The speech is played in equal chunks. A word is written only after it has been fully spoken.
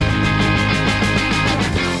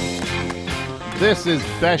This is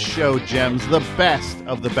Best Show Gems, the best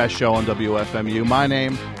of the best show on WFMU. My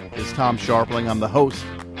name is Tom Sharpling. I'm the host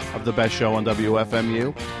of the best show on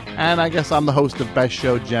WFMU. And I guess I'm the host of Best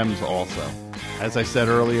Show Gems also. As I said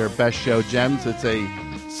earlier, Best Show Gems, it's a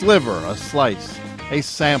sliver, a slice, a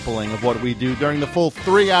sampling of what we do during the full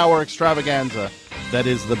 3-hour extravaganza that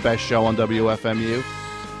is the best show on WFMU.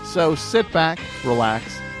 So sit back,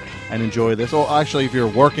 relax, and enjoy this. Or actually, if you're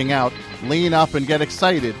working out, lean up and get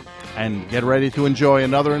excited and get ready to enjoy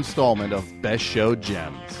another installment of Best Show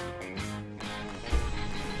Gems.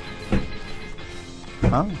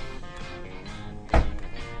 Huh?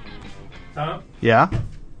 Tom? Yeah?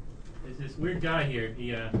 There's this weird guy here.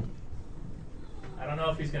 He, I don't know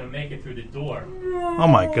if he's going to make it through the door. Oh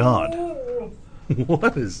my God.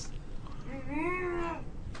 What is...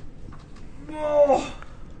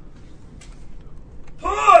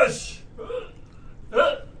 Push!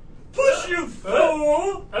 Push, you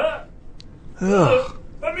fool! Ugh.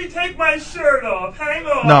 Let me take my shirt off. Hang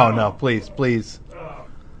on. No, please.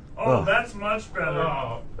 Oh, that's much better.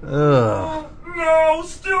 Ugh. No,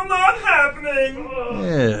 still not happening.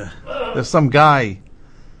 Yeah. There's some guy.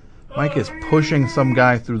 Mike is pushing some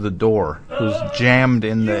guy through the door who's jammed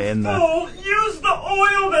in the... Fool, use the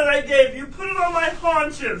oil that I gave you. Put it on my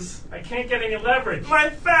haunches. I can't get any leverage.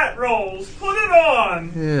 My fat rolls. Put it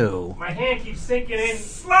on. Ew. My hand keeps sinking in.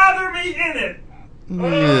 Slather me in it.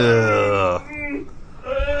 Yeah.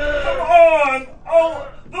 Come on. Oh,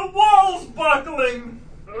 the wall's buckling.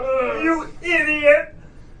 You idiot.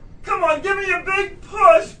 Come on, give me a big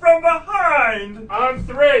push from behind. On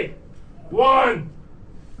 3. 1,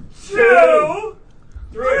 2,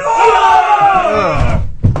 3. Ugh.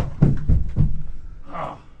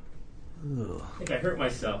 I think I hurt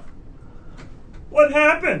myself. What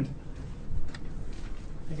happened?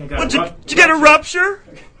 I think I got Did you get a rupture?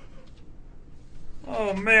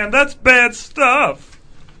 Oh man, that's bad stuff.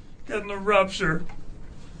 Getting a rupture.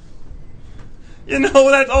 You know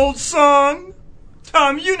that old song?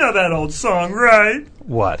 Tom, you know that old song, right?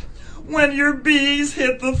 What? When your bees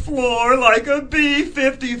hit the floor like a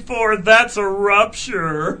B-54, that's a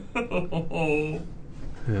rupture. Ew.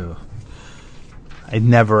 I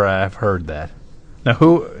never have heard that. Now,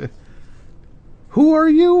 who are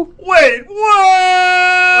you? Wait,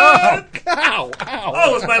 what? Ow.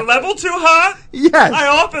 Oh, is my level too hot? Yes. I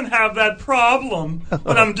often have that problem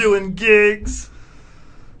when I'm doing gigs.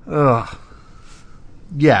 Ugh.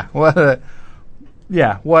 Yeah. What?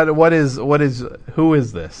 Yeah. What is? Who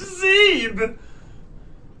is this? Zeeb.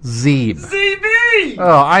 Zeeb. ZB.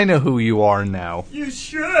 Oh, I know who you are now. You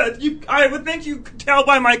should. I would think you could tell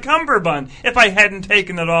by my cummerbund if I hadn't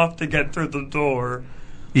taken it off to get through the door.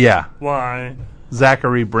 Yeah. Why?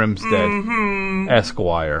 Zachary Brimstead,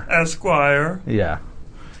 Esquire. Esquire. Yeah.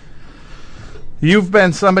 You've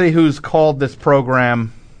been somebody who's called this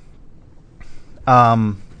program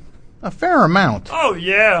a fair amount. Oh,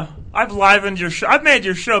 yeah. I've livened your show. I've made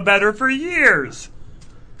your show better for years.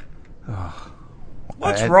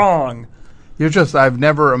 What's wrong? I've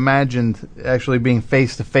never imagined actually being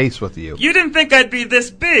face to face with you. You didn't think I'd be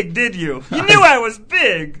this big, did you? You knew I was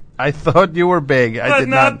big. I thought you were big. But I did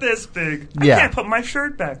not this big. Yeah. I can't put my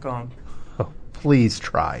shirt back on. Oh, please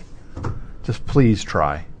try. Just please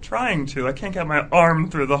try. Trying to. I can't get my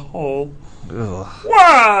arm through the hole. Ugh.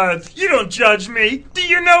 What? You don't judge me. Do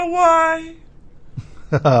you know why?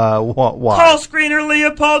 Why? Call screener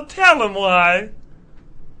Leopold. Tell him why.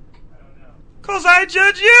 'Cause I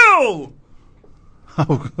judge you.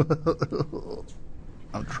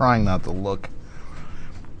 I'm trying not to look.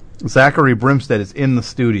 Zachary Brimstead is in the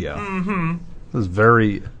studio. Mm-hmm. This is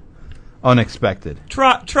very unexpected.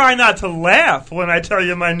 Try not to laugh when I tell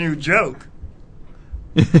you my new joke.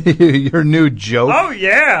 Your new joke? Oh,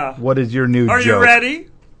 yeah. What is your new joke? Are you ready?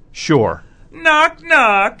 Sure. Knock,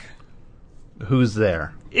 knock. Who's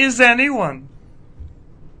there? Is anyone?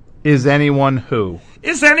 Is anyone who?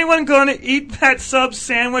 Is anyone going to eat that sub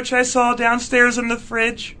sandwich I saw downstairs in the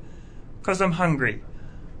fridge? 'Cause I'm hungry.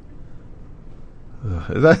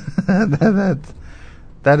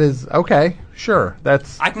 That is okay. Sure,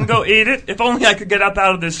 that's. I can go eat it. If only I could get up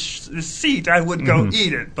out of this seat, I would go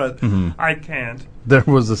eat it, but I can't. There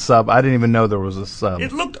was a sub. I didn't even know there was a sub.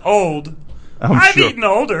 It looked old. I'm I've sure. eaten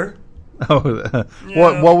older. Oh,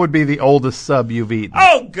 Yeah. what would be the oldest sub you've eaten?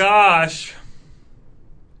 Oh gosh,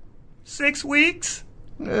 6 weeks.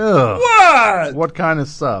 Ugh. What? What kind of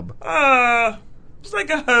sub? It's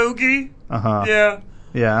like a hoagie. Uh-huh. Yeah.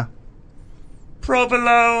 Yeah.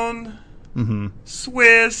 Provolone. Mm-hmm.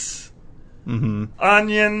 Swiss. Mm-hmm.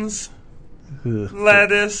 Onions.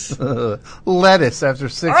 lettuce. Lettuce after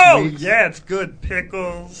 6 Oh, weeks? yeah, it's good.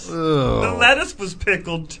 Pickles. Ugh. The lettuce was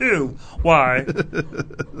pickled, too. Why?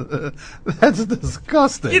 That's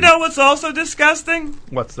disgusting. You know what's also disgusting?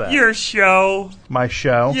 What's that? Your show. My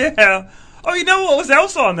show? Yeah. Oh, you know what was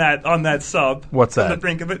else on that sub? What's that? Come to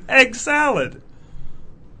think of it, egg salad.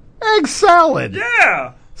 Egg salad.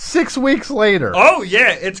 Yeah. 6 weeks later. Oh,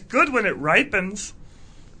 yeah, it's good when it ripens.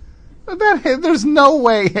 There's no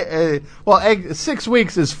way. 6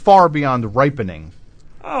 weeks is far beyond ripening.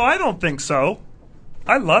 Oh, I don't think so.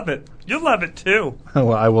 I love it. You'll love it, too.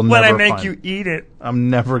 Well, I will When never I make find- you eat it. I'm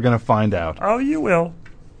never going to find out. Oh, you will.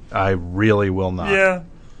 I really will not. Yeah.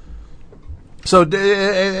 So,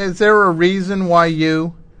 is there a reason why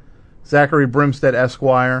you, Zachary Brimstead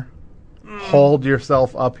Esquire, hauled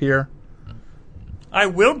yourself up here? I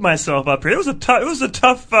willed myself up here. It was a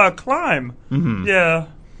tough climb. Mm-hmm. Yeah.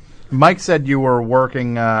 Mike said you were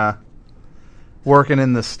working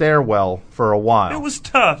in the stairwell for a while. It was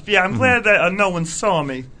tough. Yeah, I'm glad that no one saw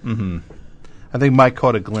me. Mm-hmm. I think Mike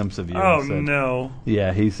caught a glimpse of you. Oh, and said, no.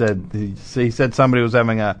 Yeah, he said somebody was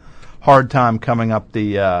having a hard time coming up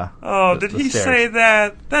the. Did he stairs. say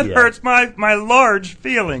that? That Yeah. hurts my large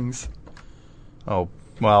feelings. Oh,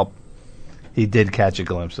 well, he did catch a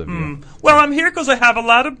glimpse of you. Well, I'm here because I have a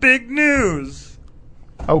lot of big news.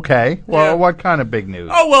 Okay. Well, Yeah. what kind of big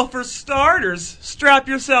news? Oh, well, for starters, strap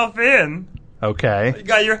yourself in. Okay. You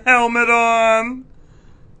got your helmet on.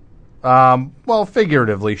 Well,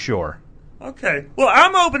 figuratively, sure. Okay. Well,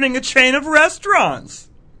 I'm opening a chain of restaurants.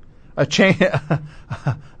 A chain.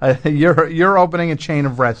 You're opening a chain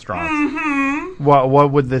of restaurants. Mm-hmm.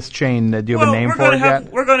 What would this chain? Do you have a name for it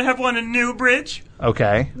yet? We're going to have one in Newbridge,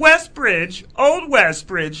 Okay. Westbridge, Old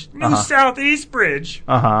Westbridge, New Southeast Bridge,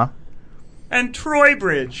 Uh huh. and Troy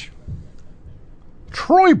Bridge.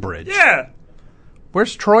 Troy Bridge. Yeah.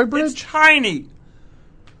 Where's Troy Bridge? It's tiny.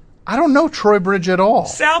 I don't know Troy Bridge at all.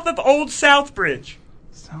 South of Old Southbridge.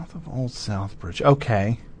 South of Old Southbridge.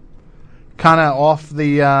 Okay. Kind of off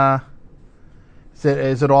the.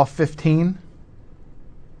 Is it off 15?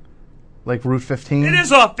 Like Route 15? It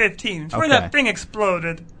is off 15. It's where Okay. that thing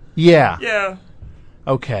exploded. Yeah. Yeah.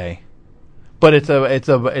 Okay. But it's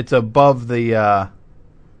above the.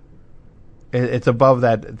 It's above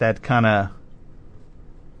that kind of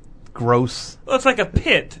gross. Well, it's like a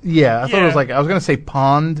pit. Yeah, I thought it was Yeah. I was gonna say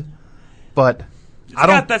pond, but It's I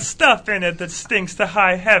don't. got that stuff in it that stinks to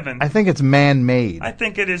high heaven. I think it's man-made. I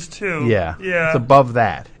think it is too. Yeah. Yeah. It's above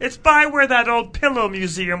that. It's by where that old pillow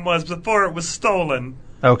museum was before it was stolen.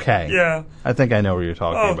 Okay. Yeah. I think I know what you're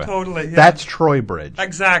talking Oh, about. totally. Yeah. That's Troy Bridge.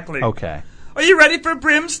 Exactly. Okay. Are you ready for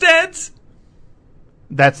Brimstead's?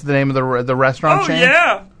 That's the name of the restaurant Oh, chain?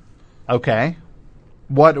 yeah. Okay.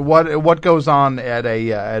 What goes on at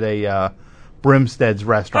a Brimstead's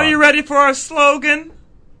restaurant? Are you ready for our slogan?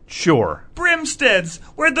 Sure. Brimstead's,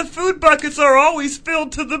 where the food buckets are always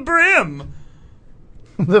filled to the brim.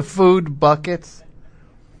 The food buckets?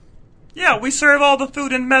 Yeah, we serve all the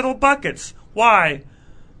food in metal buckets. Why?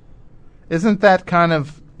 Isn't that kind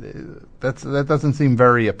of that doesn't seem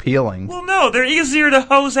very appealing? Well, no, they're easier to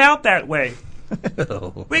hose out that way.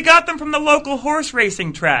 We got them from the local horse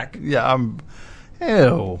racing track. Yeah,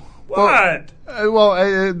 ew. What?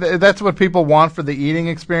 That's what people want for the eating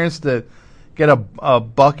experience, to get a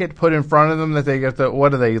bucket put in front of them that they get to,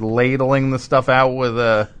 what are they, ladling the stuff out with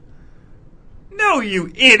a... No,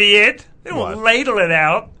 you idiot. They won't What? ladle it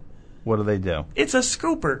out. What do they do? It's a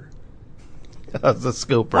scooper. It's a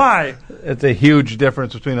scooper. Why? It's a huge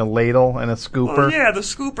difference between a ladle and a Oh, scooper. yeah, the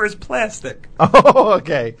scooper is plastic. Oh,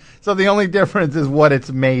 okay. So the only difference is what it's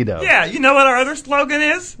made of. Yeah, you know what our other slogan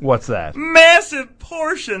is? What's that? Massive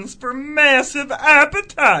portions for massive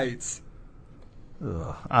appetites.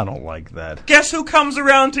 Ugh, I don't like that. Guess who comes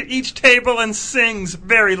around to each table and sings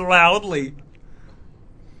very loudly?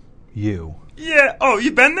 You. Yeah. Oh,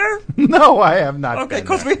 you been there? No, I have not Okay, been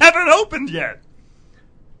because there. we haven't opened yet.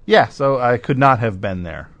 Yeah, so I could not have been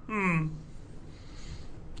there.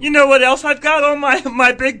 You know what else I've got on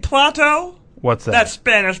my big plateau? What's that? That's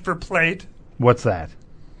Spanish for plate. What's that?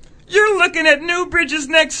 You're looking at Newbridge's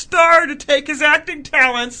next star to take his acting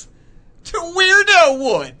talents to Weirdo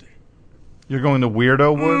Wood. You're going to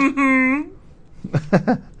Weirdo Wood? Mm-hmm.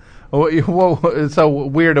 So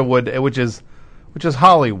Weirdo Wood, which is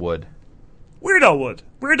Hollywood. Weirdo Wood.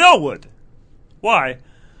 Weirdo Wood. Why?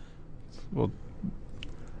 Well,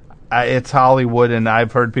 it's Hollywood, and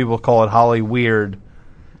I've heard people call it Holly Weird.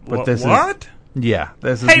 But this what?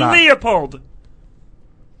 this is Hey, not. Leopold.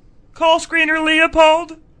 Call screener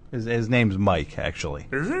Leopold? His name's Mike, actually.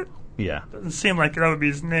 Is it? Yeah, Doesn't seem like that would be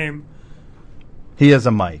his name. he is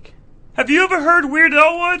a Mike. Have you ever heard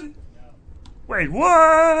Weirdo Wood? Wait,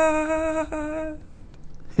 what?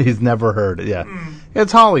 He's never heard it. Yeah,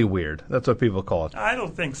 It's Holly Weird. That's what people call it. I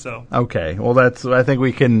don't think so. Okay, well I think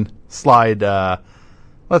we can slide.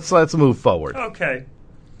 Let's move forward. Okay.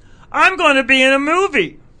 I'm going to be in a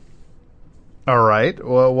movie. All right.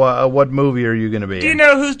 Well, what movie are you going to be in? Do you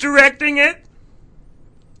know who's directing it?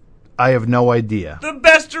 I have no idea. The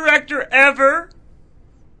best director ever.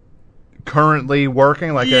 Currently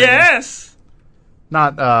working like Yes.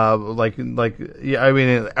 not yeah. I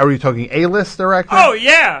mean, are you talking A-list director? Oh,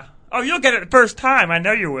 yeah. Oh, you'll get it the first time. I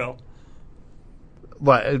know you will.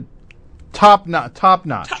 Like top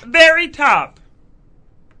notch. Very top.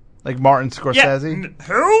 Like Martin Scorsese. Yeah.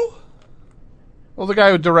 Who? Well, the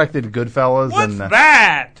guy who directed Goodfellas. What's and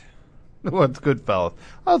that? What's Goodfellas?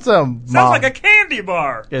 Oh, it's Sounds like a candy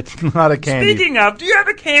bar. It's not a candy. Speaking of, do you have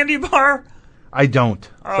a candy bar? I don't.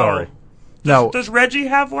 Oh. Sorry. No. Does Reggie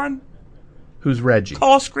have one? Who's Reggie?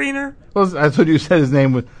 Call screener? Well, I thought you said his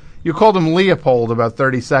name was. You called him Leopold about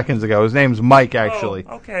 30 seconds ago. His name's Mike, actually.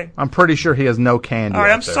 Oh, okay. I'm pretty sure he has no candy. All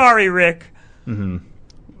right, out I'm there. sorry, Rick.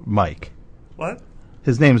 Mike. What?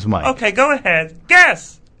 His name's Mike. Okay, go ahead.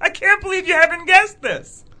 Guess. I can't believe you haven't guessed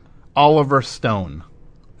this. Oliver Stone.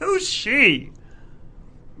 Who's she?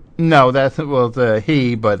 No, that's it's a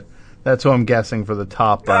he, but that's who I'm guessing for the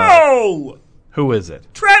top. No! Who is it?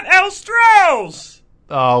 Trent L. Strauss!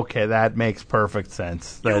 Oh, okay, that makes perfect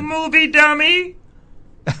sense. You movie dummy!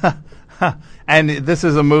 And this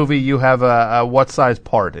is a movie. You have a what size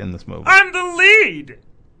part in this movie? I'm the lead!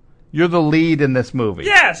 You're the lead in this movie.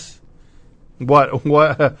 Yes! What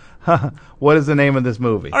what is the name of this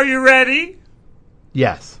movie? Are you ready?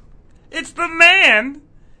 Yes. It's the man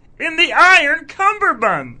in the iron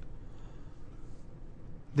cummerbund.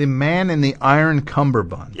 The Man in the Iron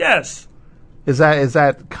Cummerbund. Yes. Is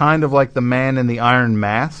that kind of like the Man in the Iron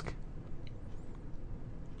Mask?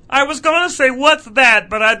 I was going to say, what's that,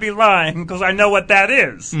 but I'd be lying, because I know what that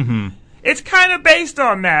is. Mm-hmm. It's kind of based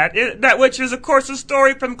on that, which is, of course, a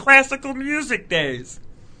story from classical music days.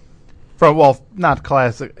 Not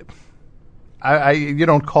classic. You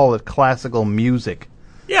don't call it classical music.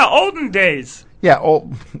 Yeah, olden days. Yeah,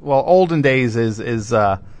 olden days is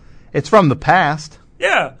it's from the past.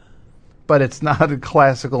 Yeah. But it's not a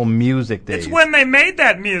classical music days. It's when they made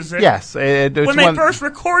that music. Yes. It's when they first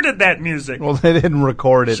recorded that music. Well, they didn't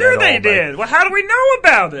record it Sure at they all. did. Well, how do we know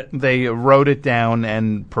about it? They wrote it down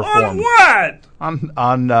and performed. On what?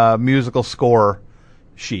 On musical score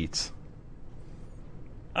sheets.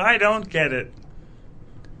 I don't get it.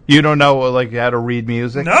 You don't know like how to read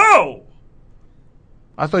music? No.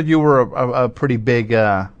 I thought you were a pretty big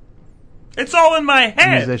it's all in my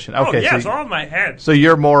head. musician. Okay, oh, yeah, so it's all in my head. So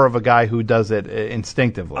you're more of a guy who does it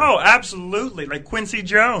instinctively. Oh, absolutely. Like Quincy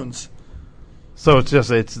Jones. So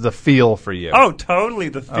it's the feel for you. Oh, totally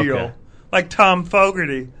the feel. Okay. Like Tom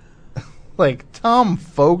Fogerty. Like Tom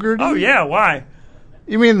Fogerty? Oh, yeah, why?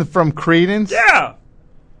 You mean from Creedence? Yeah.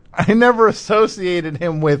 I never associated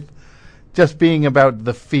him with just being about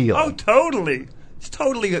the feel. Oh, totally. It's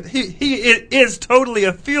totally he is totally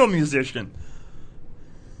a feel musician.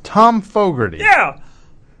 Tom Fogerty. Yeah.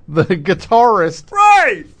 The guitarist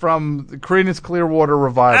Right. from the Creedence Clearwater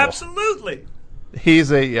Revival. Absolutely. He's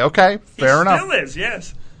fair enough. He still is,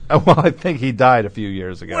 yes. Well, I think he died a few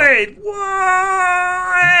years ago. Wait,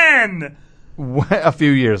 when? A few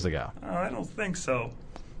years ago. Oh, I don't think so.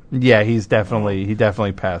 Yeah, he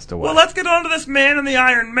definitely passed away. Well, let's get on to this man in the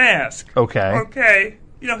iron mask. Okay. Okay.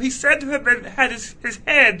 You know, he's said to have had his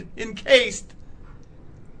head encased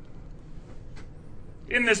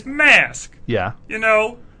in this mask. Yeah. You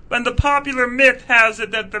know, and the popular myth has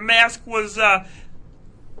it that the mask was,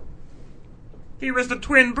 he was the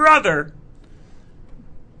twin brother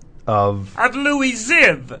Of Louis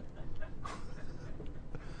Ziv.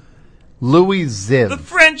 Louis Ziv. The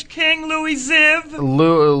French king Louis Ziv.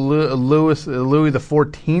 Louis the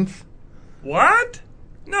 14th? What?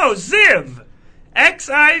 No, Ziv.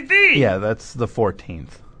 X-I-V. Yeah, that's the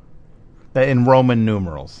 14th. In Roman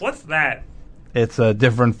numerals. What's that? It's a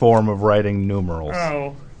different form of writing numerals.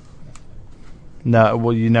 Oh. No,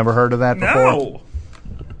 well, you never heard of that before? No.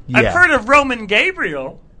 Yeah. I've heard of Roman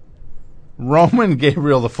Gabriel. Roman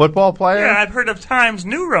Gabriel, the football player? Yeah, I've heard of Times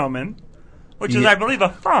New Roman, which is, I believe, a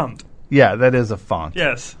font. Yeah, that is a font.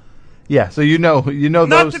 Yes. Yeah, so you know Not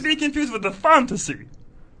those. to be confused with the fantasy,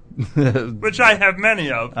 which I have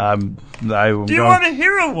many of. Do you want to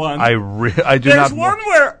hear of one? I do not. There's one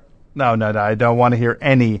where. No, I don't want to hear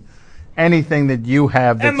anything that you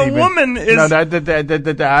have. That's And the woman is.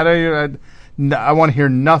 No, I want to hear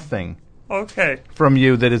nothing. Okay. From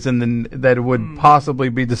you that is that would possibly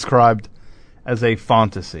be described as a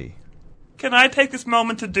fantasy. Can I take this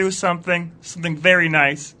moment to do something very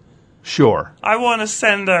nice? Sure. I want to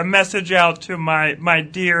send a message out to my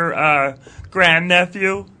dear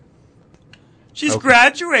grandnephew. She's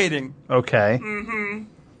graduating. Okay. Mm-hmm.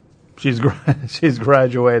 She's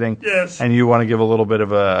graduating. Yes. And you want to give a little bit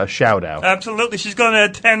of a shout out. Absolutely. She's going to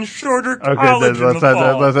attend Shorter College in the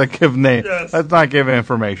fall. Let's not give name. Yes. Let's not give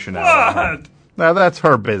information out. What? Now that's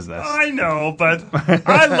her business. I know, but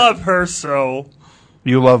I love her so.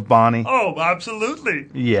 You love Bonnie? Oh, absolutely.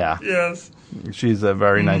 Yeah. Yes. She's a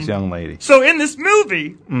very nice young lady. So in this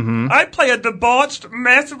movie, I play a debauched,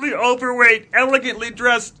 massively overweight, elegantly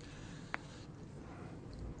dressed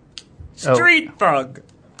street thug.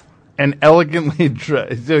 An elegantly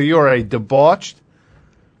dressed... So you're a debauched,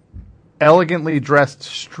 elegantly dressed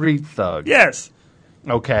street thug. Yes.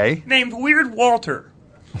 Okay. Named Weird Walter.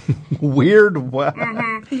 Weird...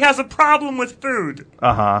 He has a problem with food.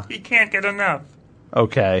 Uh-huh. He can't get enough.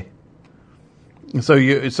 Okay. So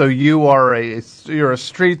you're a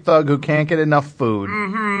street thug who can't get enough food.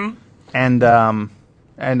 Mm-hmm.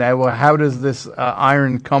 And how does this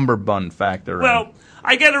iron cummerbund factor in? Well,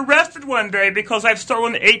 I get arrested one day because I've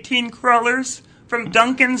stolen 18 crullers from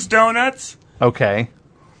Dunkin's Donuts. Okay.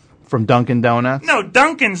 From Dunkin' Donuts? No,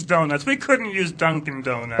 Dunkin's Donuts. We couldn't use Dunkin'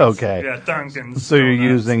 Donuts. Okay. Yeah, Dunkin's So you're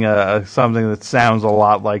Donuts. using something that sounds a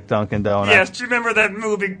lot like Dunkin' Donuts? Yes, do you remember that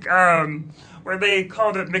movie where they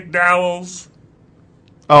called it McDowell's?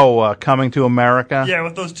 Oh, Coming to America? Yeah,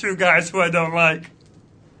 with those two guys who I don't like.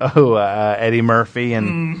 Oh, Eddie Murphy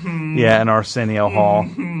and and Arsenio Hall.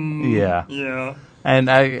 Yeah. Yeah. And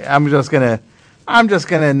I'm just gonna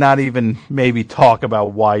not even maybe talk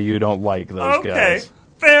about why you don't like those Okay, guys.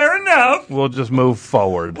 fair enough. We'll just move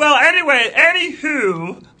forward. Well, anyway,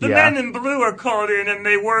 anywho, the Yeah. men in blue are called in and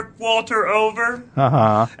they work Walter over.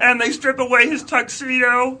 Uh-huh. And they strip away his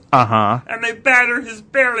tuxedo. Uh-huh. And they batter his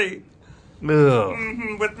belly Ugh.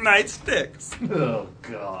 with nightsticks. Oh,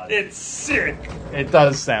 God. It's sick. It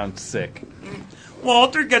does sound sick.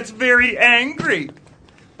 Walter gets very angry.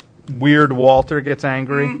 Weird Walter gets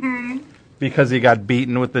angry because he got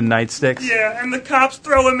beaten with the nightsticks? Yeah, and the cops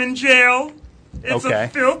throw him in jail. It's Okay. a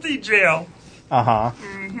filthy jail. Uh-huh.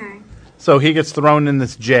 So he gets thrown in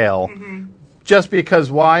this jail just because,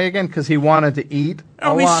 why again? Because he wanted to eat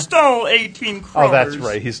Oh, a he lot? stole 18 crawlers. Oh, that's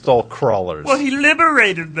right. He stole crawlers. Well, he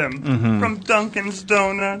liberated them from Dunkin's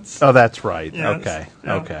Donuts. Oh, that's right. Yes. Okay.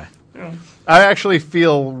 Yeah. Okay. Yeah. I actually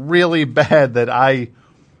feel really bad that I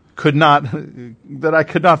could not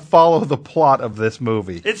follow the plot of this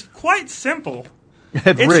movie. It's quite simple.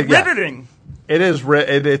 It's Riveting. It is.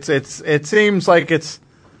 It seems like it's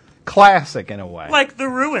classic in a way. Like The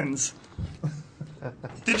Ruins.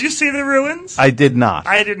 Did you see The Ruins? I did not.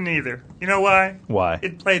 I didn't either. You know why? Why?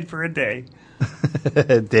 It played for a day.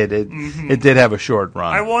 It did. It did have a short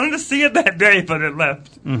run. I wanted to see it that day, but it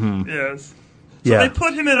left. Mm-hmm. Yes. So Yeah. they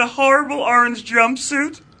put him in a horrible orange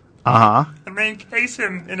jumpsuit Uh-huh. and they encase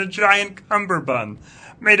him in a giant cummerbund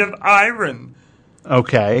made of iron.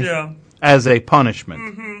 Okay. Yeah. As a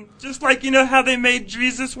punishment. Just like, you know how they made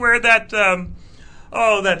Jesus wear that,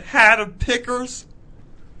 that hat of pickers?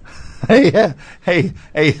 Hey,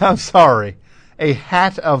 I'm sorry. A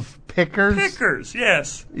hat of pickers? Pickers,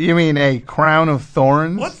 yes. You mean a crown of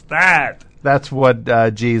thorns? What's that? That's what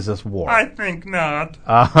Jesus wore. I think not.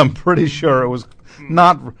 I'm pretty sure it was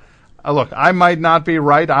not. Look, I might not be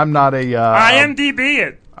right. I'm not a. IMDb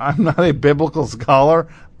it. I'm not a biblical scholar,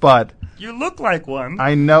 but You look like one.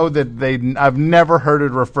 I know that I've never heard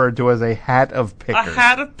it referred to as a hat of A pickers.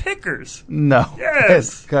 hat of pickers. No.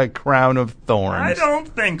 Yes. It's a crown of thorns. I don't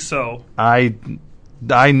think so. I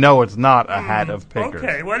know it's not a hat of pickers.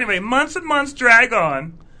 Okay, well, anyway, months and months drag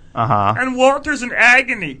on, Uh-huh. and Walter's in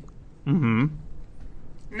agony. Mm-hmm.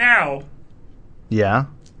 Now, Yeah.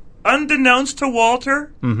 unbeknownst to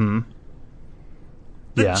Walter, Mm-hmm.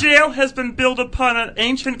 the Yeah. jail has been built upon an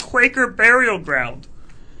ancient Quaker burial ground.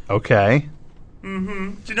 Okay. Do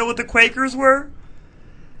you know what the Quakers were?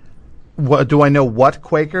 What do I know? What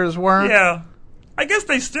Quakers were? Yeah. I guess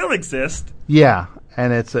they still exist. Yeah,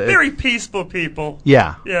 and it's Very peaceful people.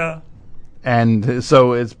 yeah, Yeah. and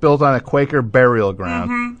so it's built on a Quaker burial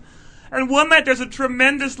ground. And one night there's a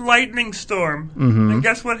tremendous lightning storm. And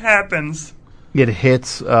guess what happens? It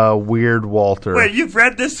hits Weird Walter. Wait, you've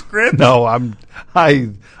read this script? No,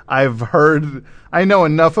 I've heard. I know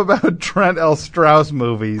enough about Trent L. Strauss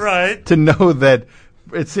movies Right. to know that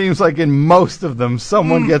it seems like in most of them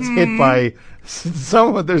someone gets hit by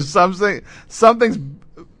someone. There's something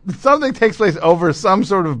takes place over some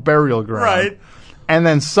sort of burial ground, Right. and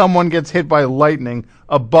then someone gets hit by lightning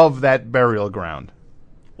above that burial ground.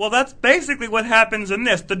 Well, that's basically what happens in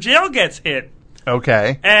this. The jail gets hit.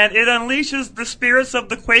 Okay. And it unleashes the spirits of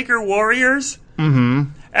the Quaker warriors.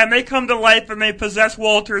 Mm-hmm. And they come to life and they possess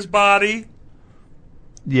Walter's body.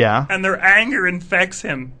 Yeah. And their anger infects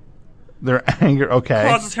him. Their anger, okay.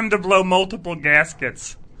 Causes him to blow multiple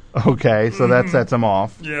gaskets. Okay, so that sets him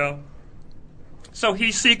off. Yeah. So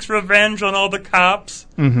he seeks revenge on all the cops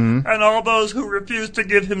Mm-hmm. and all those who refuse to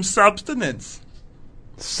give him substance.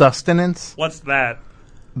 Sustenance? What's that?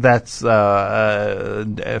 That's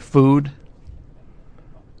food,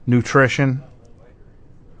 nutrition.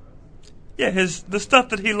 Yeah, the stuff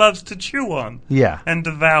that he loves to chew on Yeah, and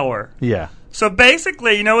devour. yeah. So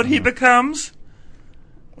basically, you know what he becomes?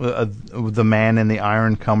 The man in the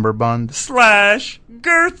iron cummerbund. /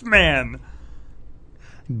 Girth Man.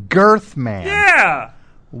 Girth man. Yeah.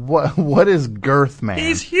 What is girth man?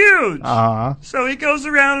 He's huge. Uh-huh. So he goes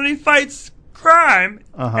around and he fights crime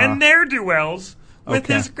and ne'er-do-wells with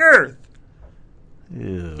Okay. his girth.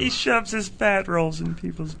 Ew. He shoves his fat rolls in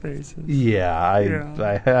people's faces. Yeah, I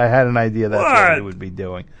Yeah. I had an idea that's what he What? would be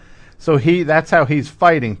doing. So that's how he's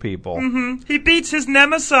fighting people. Mm-hmm. He beats his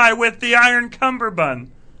nemesis with the iron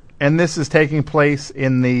cummerbund. And this is taking place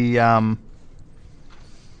in the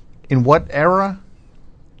in what era?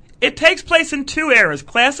 It takes place in 2 eras,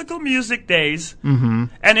 classical music days and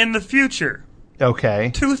in the future,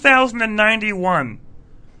 Okay. 2091.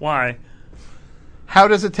 Why? How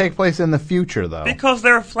does it take place in the future, though? Because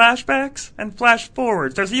there are flashbacks and flash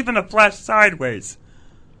forwards. There's even a flash sideways.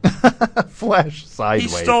 Flash He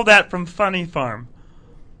sideways. stole that from Funny Farm.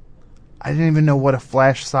 I didn't even know what a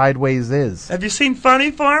flash sideways is. Have you seen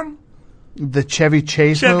Funny Farm? The Chevy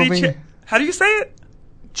Chase movie? How do you say it?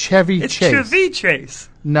 Chevy It's Chase. Chevy Chase.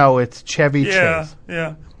 No, it's Chevy Yeah, Chase.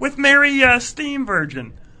 yeah. With Mary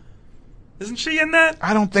Steenburgen. Isn't she in that?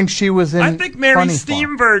 I don't think she was in I think Mary Funny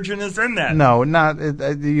Farm. Steenburgen is in that. No, not.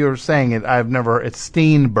 You're saying it. I've never. It's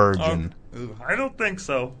Steenburgen. I don't think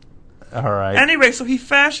so. All right. Anyway, so he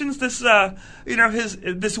fashions this,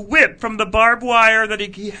 this whip from the barbed wire that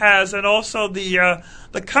he has, and also the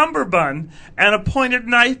cummerbund, and a pointed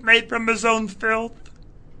knife made from his own filth.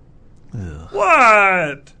 Ugh.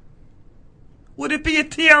 What? Would it be a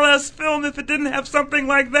TLS film if it didn't have something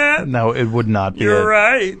like that? No, it would not be. You're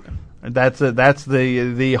right. That's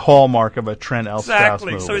the hallmark of a Trent L. Strauss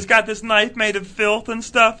Exactly. movie. So he's got this knife made of filth and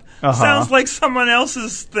stuff. Uh-huh. Sounds like someone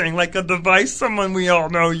else's thing, like a device someone we all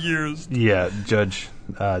know used. Yeah, Judge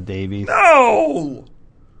Davies. No!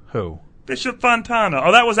 Who? Bishop Fontana.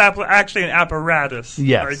 Oh, that was actually an apparatus. I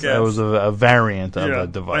Yes, guess. that was a variant of Yeah. a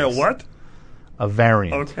device. Wait, a what? A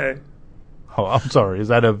variant. Okay. Oh, I'm sorry. Is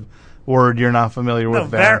that a word you're not familiar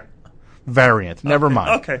with? Variant. Never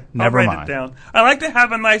mind. Okay. Never I'll mind. write it down. I like to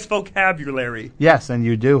have a nice vocabulary. Yes, and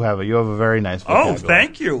you do have it. You have a very nice vocabulary. Oh,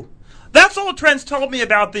 thank you. That's all Trent's told me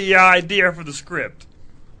about the idea for the script.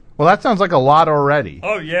 Well, that sounds like a lot already.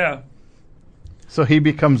 Oh, yeah. So he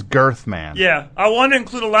becomes Girth Man. Yeah. I want to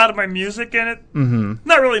include a lot of my music in it. Mm-hmm.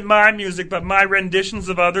 Not really my music, but my renditions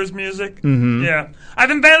of others' music. Mm-hmm. Yeah.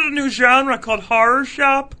 I've invented a new genre called horror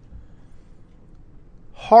shop.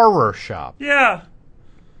 Horror shop. Yeah.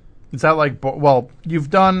 Is that like, well, you've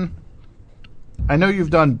done, I know you've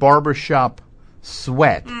done Barbershop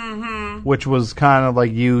Sweat, which was kind of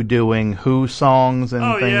like you doing Who songs and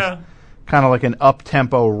Oh, things. yeah. Kind of like an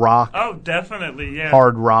up-tempo rock, Oh, definitely, yeah.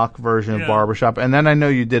 hard rock version Yeah. of Barbershop. And then I know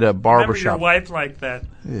you did a Remember your Barbershop. wife like that.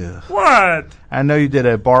 Ugh. What? I know you did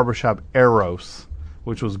a Barbershop Eros,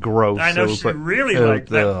 which was gross. I know It was she really liked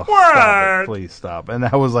that. ugh, What? Stop it, please stop. And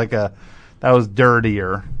that was that was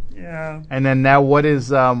dirtier. Yeah. And then now what is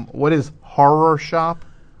Horror Shop?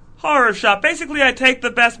 Horror shop. Basically, I take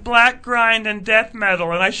the best black grind and death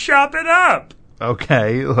metal and I shop it up.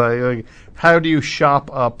 Okay, like how do you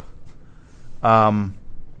shop up?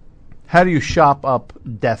 How do you shop up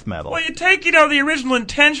death metal? Well, you take, the original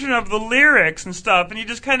intention of the lyrics and stuff, and you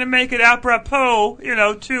just kind of make it apropos, to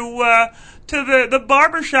the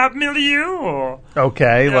barbershop milieu.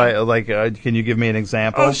 Okay, Yeah. can you give me an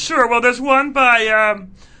example? Oh, sure. Well, there's one by,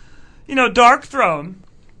 Dark Throne.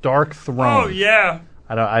 Dark Throne. Oh, yeah.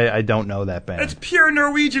 I don't know that band. It's pure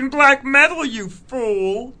Norwegian black metal, you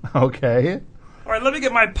fool. Okay. All right, let me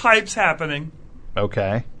get my pipes happening.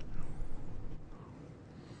 Okay.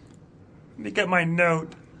 Let me get my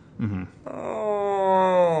note. Mm-hmm.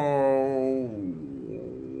 Oh.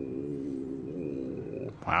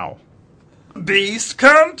 Wow. Beast,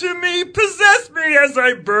 come to me, possess me as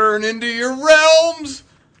I burn into your realms.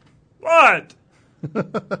 What?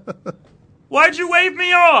 Why'd you wave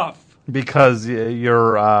me off? Because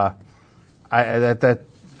you're that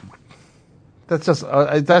That's just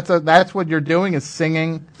that's what you're doing is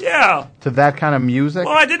singing Yeah. to that kind of music.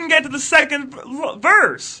 Well, I didn't get to the second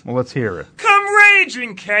verse. Well, let's hear it. Come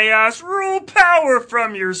raging chaos, rule power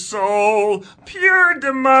from your soul. Pure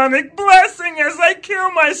demonic blessing as I kill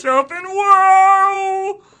myself in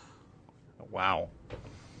woe. Wow,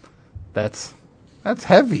 that's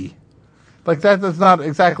heavy. Like that does not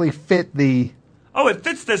exactly fit the. Oh, it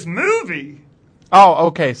fits this movie. Oh,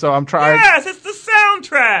 okay. So I'm trying. Yes, it's the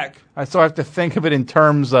soundtrack. So I have to think of it in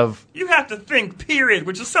terms of. You have to think, period,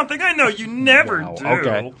 which is something I know you never Wow, do.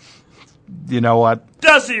 okay. You know what?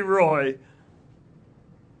 Does he, Roy?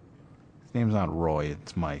 His name's not Roy.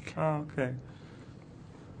 It's Mike. Oh, okay.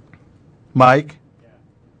 Mike,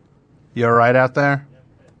 you all right out there?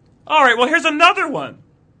 All right, well, here's another one.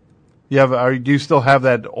 Do you still have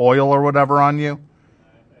that oil or whatever on you?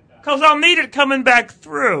 Because I'll need it coming back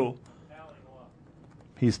through.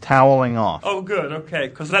 He's toweling off. Oh, good, okay,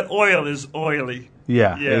 because that oil is oily.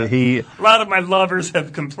 Yeah. A lot of my lovers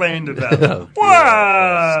have complained about it. Oh,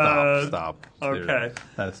 What? Stop. Okay.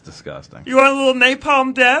 That's disgusting. You want a little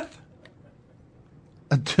napalm death?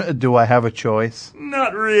 Do I have a choice?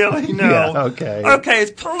 Not really, no. Yeah, okay. Okay,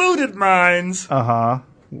 it's Polluted Minds. Uh-huh.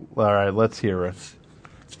 All right, let's hear it.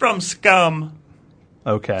 It's from Scum.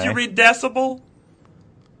 Okay. Did you read Decibel?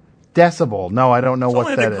 Decibel. No, I don't know It's what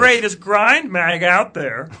only that the is. greatest grind mag out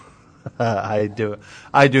there. I do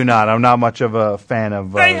not. I'm not much of a fan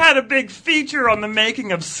of... They had a big feature on the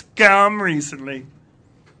making of Scum recently.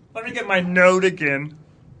 Let me get my note again.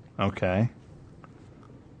 Okay.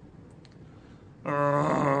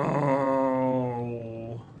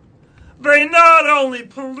 Oh. They not only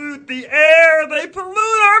pollute the air, they pollute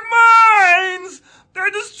our minds! They're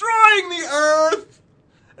destroying the earth!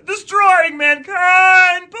 Destroying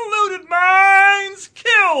mankind! Polluted minds!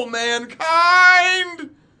 Kill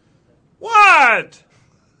mankind! What?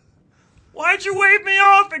 Why'd you wave me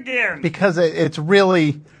off again? Because it's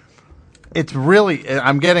really...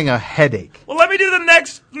 I'm getting a headache. Well, let me do the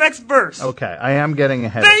next verse. Okay, I am getting a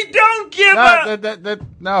headache. They don't give a...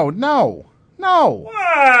 No.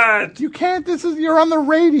 What? You can't. You're on the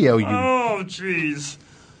radio. You Oh, jeez.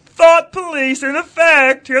 Thought police in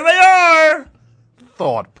effect. Here they are.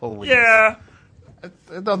 thought police. Yeah.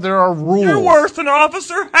 No, there are rules. You're worse than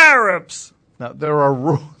Officer Harrops. No, there are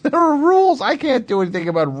rules. I can't do anything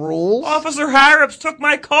about rules. Officer Harrops took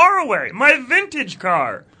my car away. My vintage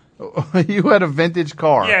car. You had a vintage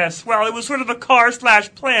car. Yes, well, it was sort of a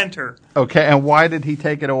car/planter. Okay, and why did he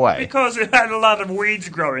take it away? Because it had a lot of weeds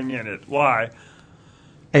growing in it. Why?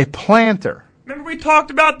 A planter. Remember we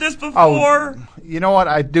talked about this before? Oh, you know what?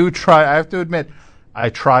 I do try. I have to admit,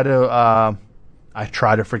 I try to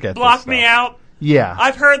forget. Block this me stuff. out? Yeah.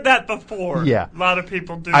 I've heard that before. Yeah. A lot of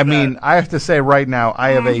people do I that. mean, I have to say right now, I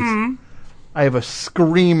have a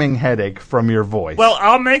screaming headache from your voice. Well,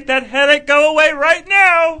 I'll make that headache go away right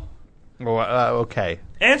now. Well, okay.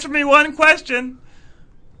 Answer me one question.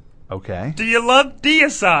 Okay. Do you love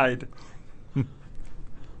deicide?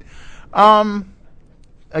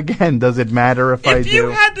 Again, does it matter if I do? If you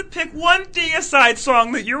had to pick one deicide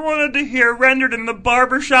song that you wanted to hear rendered in the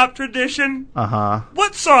barbershop tradition,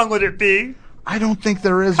 what song would it be? I don't think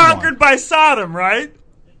there is Conquered one. by Sodom, right?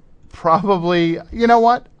 Probably. You know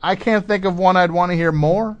what? I can't think of one I'd want to hear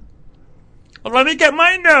more. Well, let me get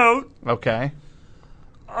my note. Okay.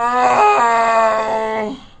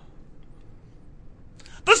 Oh.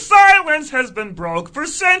 The silence has been broke, for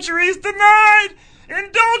centuries denied,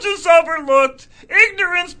 indulgence overlooked,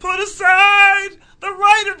 ignorance put aside, the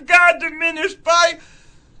right of God diminished by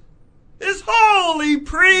his holy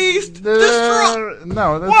priest.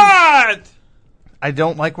 No. What? I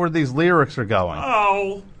don't like where these lyrics are going.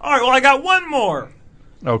 Oh. All right, well, I got one more.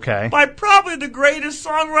 Okay. By probably the greatest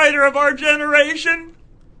songwriter of our generation.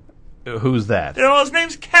 Who's that? You know, his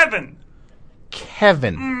name's Kevin.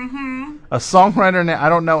 Kevin. Mm-hmm. A songwriter name? I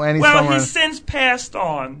don't know any Well, songwriter. he's since passed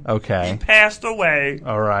on. Okay. He passed away.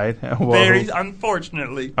 All right. Well, Very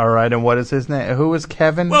unfortunately. all right, and what is his name? Who is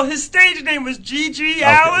Kevin? Well, his stage name was G.G.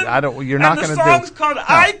 Allen. You're not and going the to do. song's called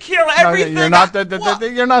 "I Kill Everything." No, you're not. What?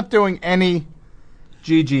 You're not doing any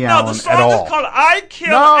G.G. No, Allen the song at all. is called "I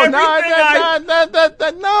Kill No,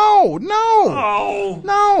 Everything." no.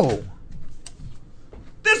 No.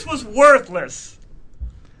 This was worthless.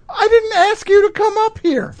 I didn't ask you to come up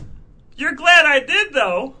here. You're glad I did,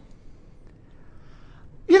 though.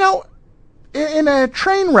 You know, in a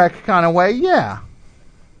train wreck kind of way, yeah.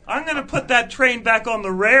 I'm going to put that train back on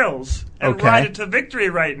the rails and Okay. ride it to victory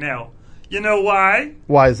right now. You know why?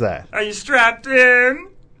 Why is that? Are you strapped in?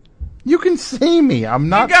 You can see me. I'm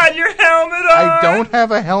not. You got your helmet on? I don't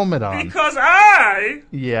have a helmet on. Because I,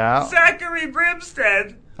 Yeah. Zachary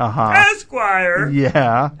Brimstead, Esquire,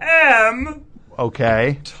 Yeah. am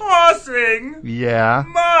Okay. tossing Yeah.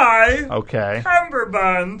 my Okay.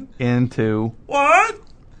 cummerbund. Into What?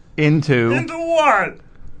 Into what?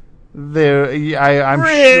 I'm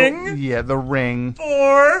Ring. sure. Yeah, the ring.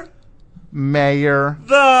 For Mayor.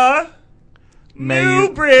 the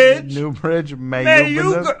Newbridge. Newbridge.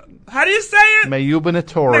 Mayubernatorial. How do you say it?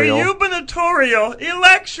 Mayubernatorial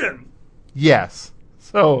election. Yes.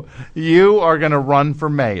 So you are going to run for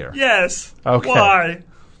mayor. Yes. Okay. Why?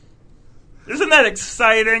 Isn't that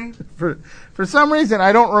exciting? For some reason,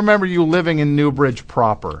 I don't remember you living in Newbridge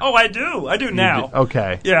proper. Oh, I do. I do now.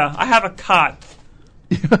 Okay. Yeah, I have a cot.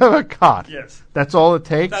 You have a cot. Yes. That's all it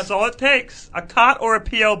takes? That's all it takes. A cot or a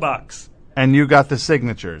P.O. box. And you got the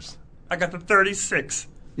signatures. I got the 36.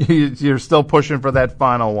 You're still pushing for that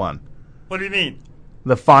final one. What do you mean?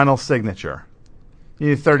 The final signature. You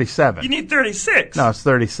need 37. You need 36. No, it's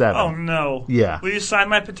 37. Oh, no. Yeah. Will you sign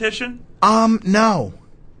my petition? No.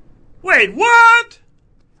 Wait, what?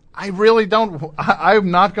 I really don't.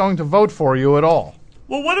 I'm not going to vote for you at all.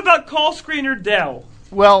 Well, what about call screener Dell?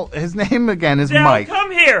 Well, his name again is Dell, Mike.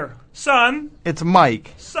 come here, son. It's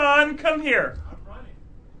Mike. Son, come here.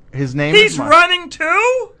 His name is Mike. He's running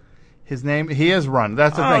too? He is running.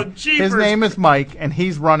 That's the thing. Jeepers. His name is Mike, and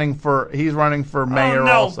he's running for mayor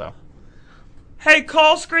no. also. Hey,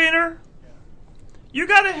 call screener. You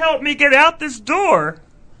got to help me get out this door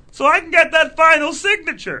so I can get that final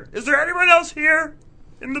signature. Is there anyone else here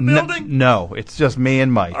in the building? No, it's just me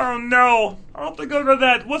and Mike. Oh, no. I'll have to go to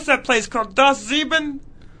that. What's that place called? Das Sieben?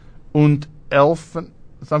 Und Elf,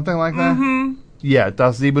 something like that? Mm-hmm. Yeah,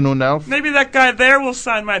 Das Sieben und Elf. Maybe that guy there will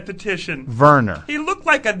sign my petition. Werner. He looked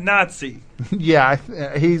like a Nazi. Yeah,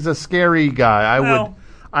 he's a scary guy.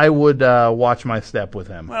 I would watch my step with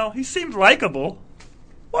him. Well, he seemed likable.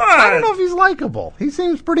 What? I don't know if he's likable. He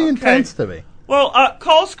seems pretty intense to me. Well,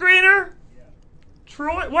 call screener?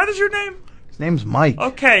 Troy? What is your name? His name's Mike.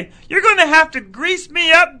 Okay, you're going to have to grease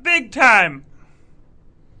me up big time.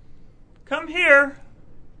 Come here.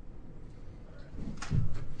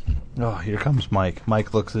 Oh, here comes Mike.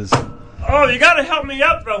 Mike looks as... Oh, you got to help me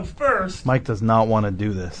up, though, first. Mike does not want to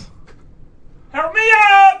do this. Help me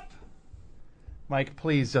up! Mike,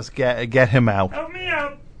 please just get him out. Help me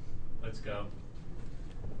up. Let's go.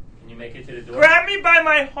 Can you make it to the door? Grab me by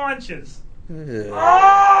my haunches.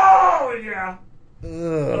 Oh, yeah.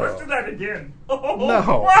 Let's do that again. Oh,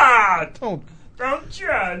 No. What? Don't.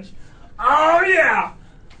 Judge. Oh, yeah.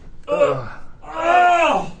 Oh.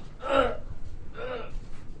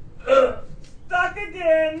 Stuck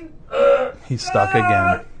again. He's stuck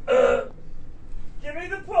again. Give me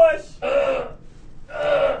the push.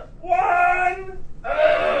 1,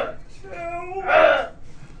 2,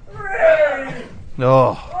 3. Oh,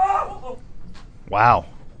 Oh. wow.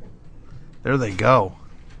 There they go.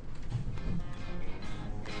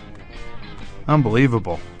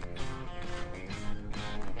 Unbelievable.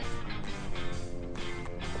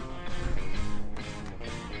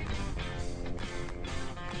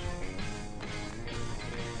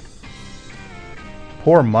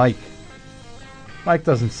 Poor Mike. Mike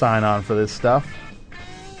doesn't sign on for this stuff.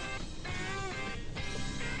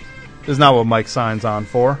 This is not what Mike signs on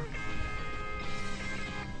for.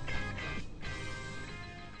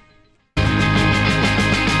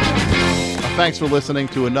 Thanks for listening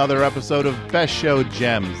to another episode of Best Show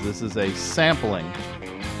Gems. This is a sampling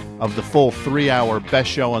of the full 3-hour Best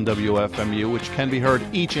Show on WFMU, which can be heard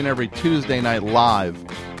each and every Tuesday night live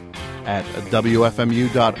at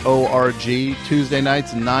WFMU.org. Tuesday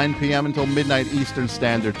nights, 9 p.m. until midnight Eastern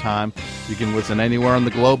Standard Time. You can listen anywhere on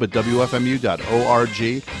the globe at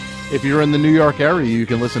WFMU.org. If you're in the New York area, you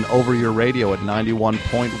can listen over your radio at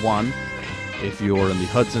 91.1. If you're in the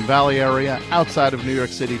Hudson Valley area, outside of New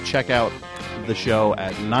York City, check out the show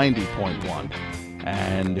at 90.1.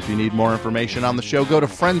 And if you need more information on the show, go to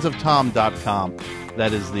friendsoftom.com.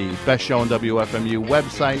 That is the Best Show on WFMU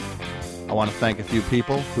website. I want to thank a few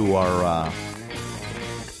people who are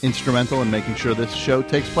instrumental in making sure this show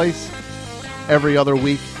takes place every other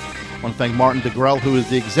week. I want to thank Martin DeGrell, who is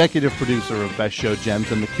the executive producer of Best Show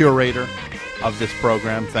Gems and the curator of this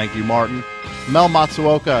program. Thank you, Martin. Mel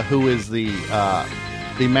Matsuoka, who is the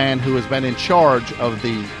man who has been in charge of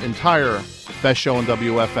the entire Best Show on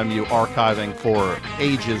WFMU archiving for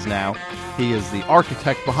ages now. He is the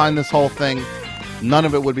architect behind this whole thing. None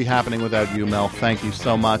of it would be happening without you, Mel. Thank you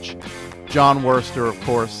so much. John Worster, of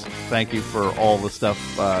course, thank you for all the stuff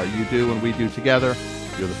you do and we do together.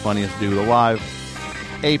 You're the funniest dude alive.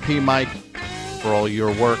 AP Mike, for all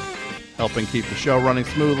your work helping keep the show running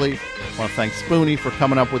smoothly. I want to thank Spoonie for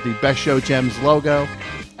coming up with the Best Show Gems logo.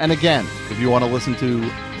 And again, if you want to listen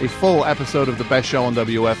to a full episode of The Best Show on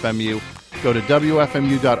WFMU, go to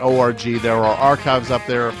WFMU.org. There are archives up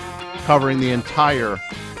there covering the entire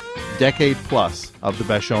decade plus of The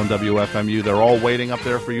Best Show on WFMU. They're all waiting up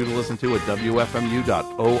there for you to listen to at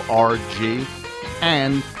WFMU.org.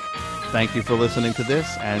 And thank you for listening to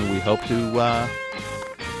this, and we hope to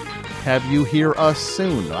have you hear us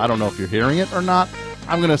soon. I don't know if you're hearing it or not.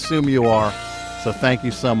 I'm going to assume you are. So thank you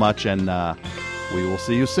so much, and we will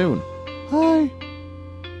see you soon. Bye.